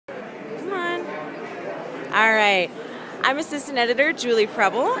All right. I'm assistant editor Julie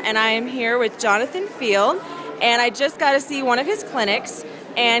Preble, and I am here with Jonathan Field, and I just got to see one of his clinics,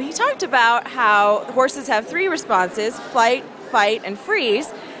 and he talked about how horses have three responses: flight, fight, and freeze.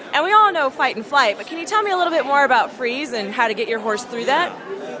 And we all know fight and flight, but can you tell me a little bit more about freeze and how to get your horse through that?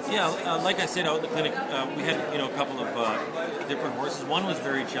 Yeah, like I said out in the clinic, we had a couple of different horses. One was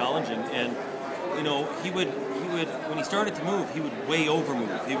very challenging, and he would when he started to move, he would way over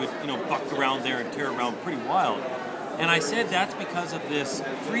move. He would buck around there and tear around pretty wild. And I said that's because of this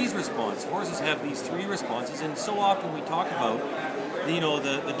freeze response. Horses have these three responses, and so often we talk about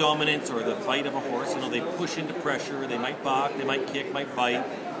the dominance or the fight of a horse. They push into pressure, they might balk, they might kick, might bite.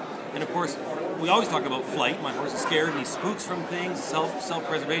 And of course, we always talk about flight. My horse is scared and he spooks from things,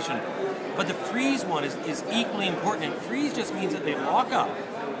 self-preservation. But the freeze one is equally important. And freeze just means that they lock up.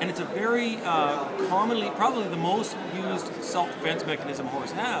 And it's a very commonly, probably the most used self-defense mechanism a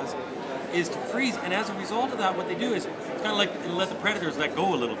horse has, is to freeze. And as a result of that, what they do is it's kind of like let the predators let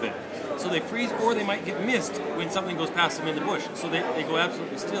go a little bit. So they freeze, or they might get missed when something goes past them in the bush. So they go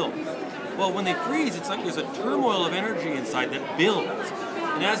absolutely still. Well, when they freeze, it's like there's a turmoil of energy inside that builds.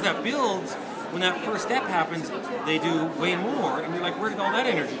 And as that builds, when that first step happens, they do way more. And you're like, where did all that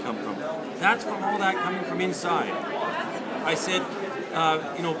energy come from? That's from all that coming from inside. I said,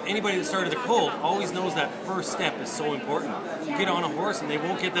 anybody that started a colt always knows that first step is so important. You get on a horse and they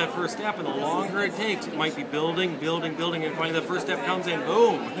won't get that first step, and the longer it takes, it might be building, and finally the first step comes in,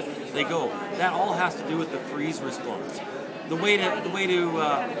 boom, they go. That all has to do with the freeze response. The way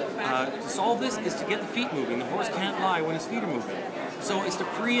to solve this is to get the feet moving. The horse can't lie when his feet are moving. So it's to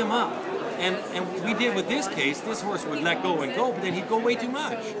free him up. And we did with this case, this horse would let go and go, but then he'd go way too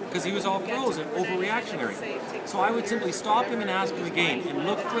much because he was all frozen, overreactionary. So I would simply stop him and ask him again and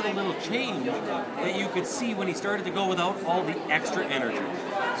look for the little change that you could see when he started to go without all the extra energy.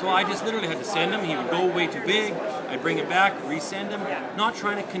 So I just literally had to send him. He would go way too big. I'd bring him back, resend him, not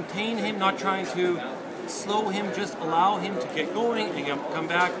trying to contain him, not trying to slow him, just allow him to get going and come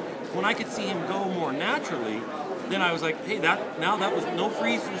back. When I could see him go more naturally, then I was like, hey, that was no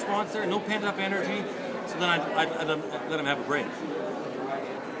freeze response there, no pent up energy. So then I'd let him have a break.